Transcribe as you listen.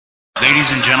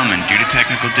Ladies and gentlemen, due to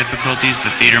technical difficulties,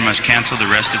 the theater must cancel the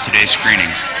rest of today's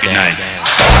screenings. Good night.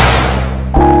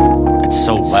 It's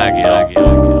so whack, yo.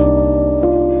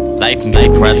 Life can be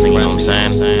depressing, you know what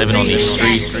I'm saying? Living on these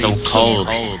streets, so cold.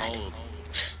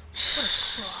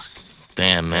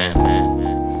 Damn, man.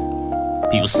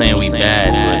 People saying we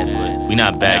bad, but we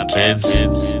not bad kids.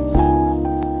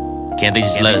 Can't they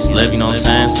just let us live, you know what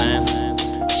I'm saying?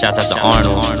 Shouts out to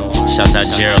Arnold, shouts out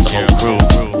Gerald, the whole crew,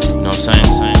 you know what I'm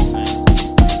saying?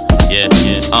 Yeah,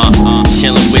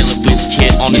 chillin' with Stoop,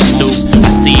 kid on the stoop. I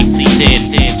see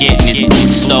Sid getting his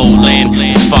boots stolen.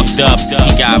 Fucked up,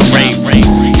 he got raped.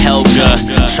 Helga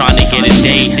trying to get a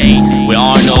date with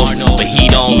Arnold, but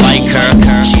he don't like her.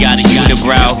 She got a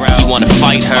unibrow, he wanna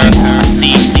fight her. I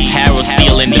see Harold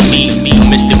stealing the meat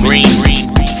from Mr. Green.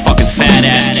 Fucking fat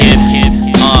ass kid.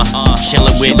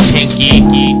 Chillin' with Pinky.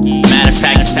 Matter of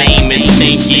fact, his name is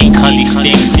Stinky, cause he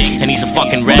stinks and he's a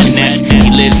fucking redneck.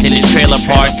 He lives in a trailer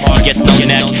park, he gets no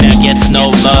neck, he gets no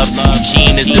love.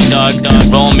 Eugene is a dog,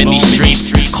 roaming these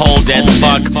streets, cold as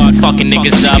fuck, fucking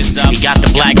niggas up. He got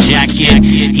the black jacket,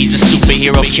 he's a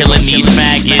superhero killing these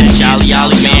faggots. Jolly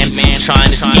Ollie man, trying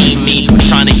to scheme me,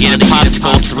 trying to get a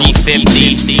popsicle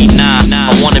 $3.50. Nah,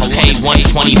 I wanna pay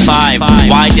 $1.25.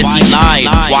 Why does he lie?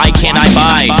 Why can't I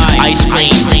buy ice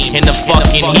cream in the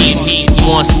fucking heat? He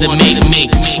wants to make me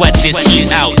sweat this heat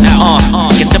out.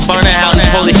 Get the burner out and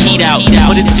pull the heat out.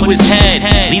 Put it to his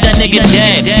head, leave that nigga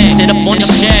dead. Sit up on the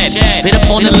shed, hit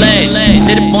up on the ledge,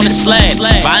 sit up on the sled,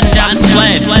 riding down the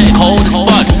sled. It's cold as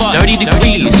fuck, 30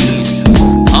 degrees.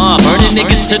 Burning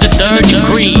niggas to the 3rd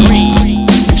degree.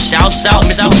 Shouts out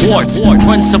Mr. Warts,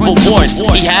 Principal Warts,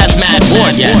 he has mad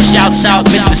warts. Shouts out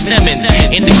Mr. Simmons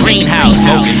in the greenhouse,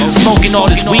 smoking all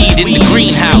this weed in the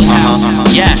greenhouse.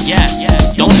 Yes,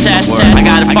 don't test, I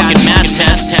got a fucking math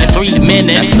test in 3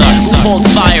 minutes. Who pulled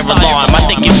fire alarm? I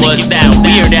think it was that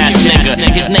weird ass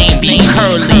nigga, his name be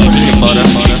Curly.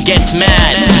 Gets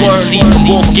mad, Swirlies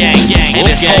from Wolfgang and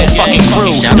his whole fucking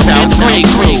crew. Shouts out the great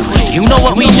crew. You know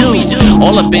what we do,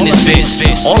 all up in this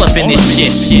bitch, all up in this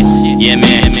shit. Yeah,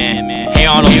 man. Hey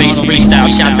Arnold, Haze, Freestyle,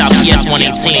 shouts out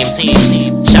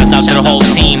PS118. Shouts out to the whole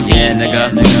team. Yeah,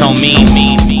 nigga, we so mean.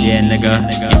 Yeah, nigga,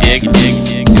 you dig?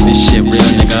 Do this shit real,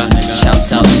 nigga.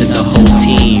 Shouts out to the whole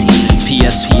team.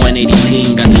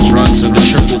 PS118 got the drugs on the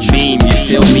triple beam. You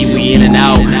feel me? We in and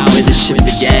out with the shit,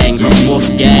 the gang,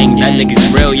 Wolfgang. That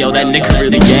nigga's real, yo. That nigga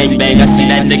really gangbang. I see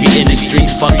that nigga in the street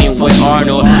fucking with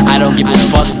Arnold. I don't give a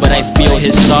fuck, but I feel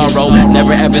his sorrow.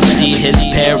 Never ever see his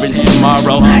parents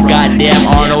tomorrow. Goddamn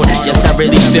Arnold, yes I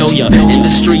really feel ya. In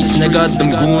the streets, nigga,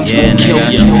 them goons will kill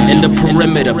ya. In the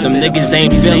perimeter, them niggas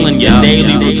ain't feeling your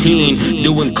daily routine.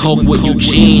 Doing coke with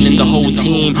Eugene and the whole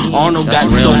team. Arnold got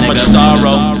so much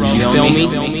sorrow. You feel me?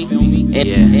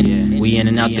 Yeah, we in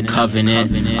and out the covenant.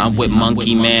 I'm with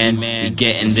Monkey Man, we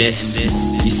getting this.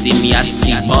 You see me, I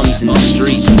see bums in the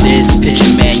streets. This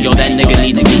picture man, yo, that nigga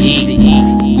needs to eat.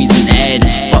 We's an Ed,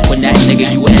 fuck with that nigga,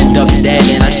 you end up dead.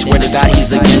 And I swear to God,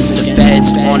 he's against the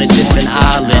feds on a different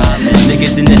island.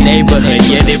 Niggas in the neighborhood,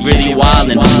 yeah, they really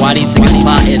wildin'. Why these niggas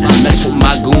plotting? Mess with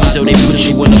my goons, so they put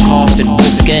you in a coffin.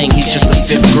 Wolfgang, he's just a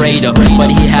 5th grader,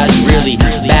 but he has really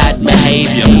bad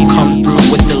behavior. Come through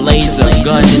with the laser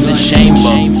gun in the chamber.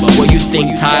 Where you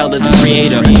think Tyler, the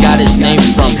creator, got his name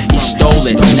from? He stole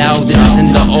it. Now this is in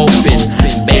the open,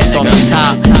 based off the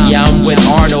top. Yeah, I'm with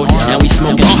Arnold, and we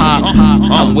smoking pop.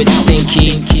 I'm with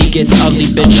Stinky, he gets ugly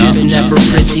bitches, never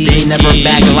pretty, never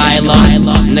back Lila.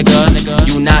 Nigga,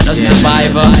 you not a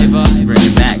survivor. Bring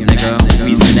it back, nigga.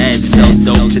 We's an Ed, sells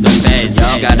dope to the feds.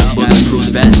 Got a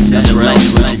bulletproof vest, that's right,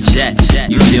 with a jet.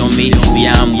 You feel me?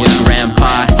 Yeah, I'm with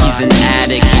Grandpa, he's an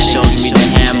addict, he shows me the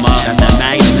hammer.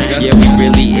 Yeah, we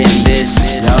really in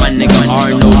this. My nigga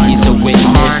Arnold, he's a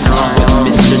witness. With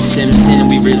Mr. Simpson,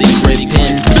 we really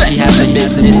grippin'. He has a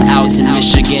business out in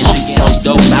Michigan, he sells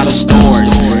dope out of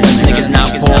stores. This nigga's not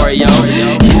poor, yo,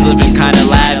 he's living kinda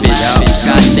lavish.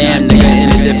 Goddamn, nigga in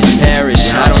a different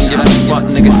parish. I don't give a fuck,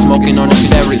 nigga smoking on his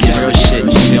berries. Real shit,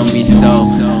 you feel me? So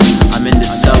I'm in the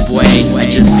subway, I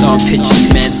just saw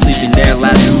Pitchy Man sleeping there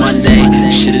last Monday.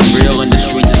 Shit is real and the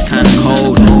streets is kinda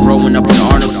cold. Growing up with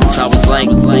Arnold since I was like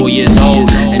 4 years old,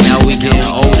 and now we getting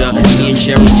older. Me and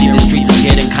Gerald see the streets is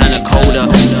getting kinda colder.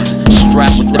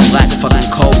 Strapped with the black fucking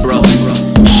Cobra.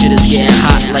 Shit is getting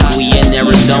hot like we in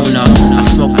Arizona. I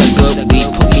smoke the good weed,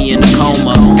 put me in a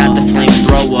coma. Got the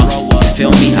flamethrower.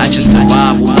 Feel me? I just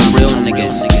survived with my real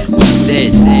niggas. With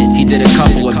Sid, he did a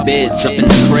couple of bids up in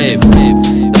the crib.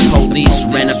 The police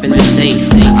ran up in the safe.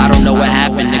 I don't know what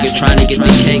happened, nigga trying to get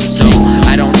the cake, so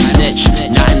I don't snitch,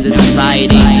 not in this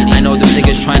society. I know them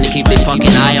niggas trying to keep their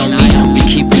fucking eye on me. We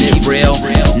keeping it real.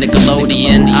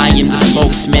 Nickelodeon, I am the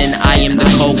spokesman, I am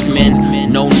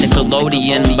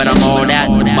Obian, but I'm all that.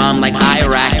 The bomb like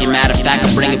Iraq, and matter of fact,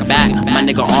 I bring it back. My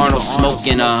nigga Arnold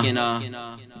smoking,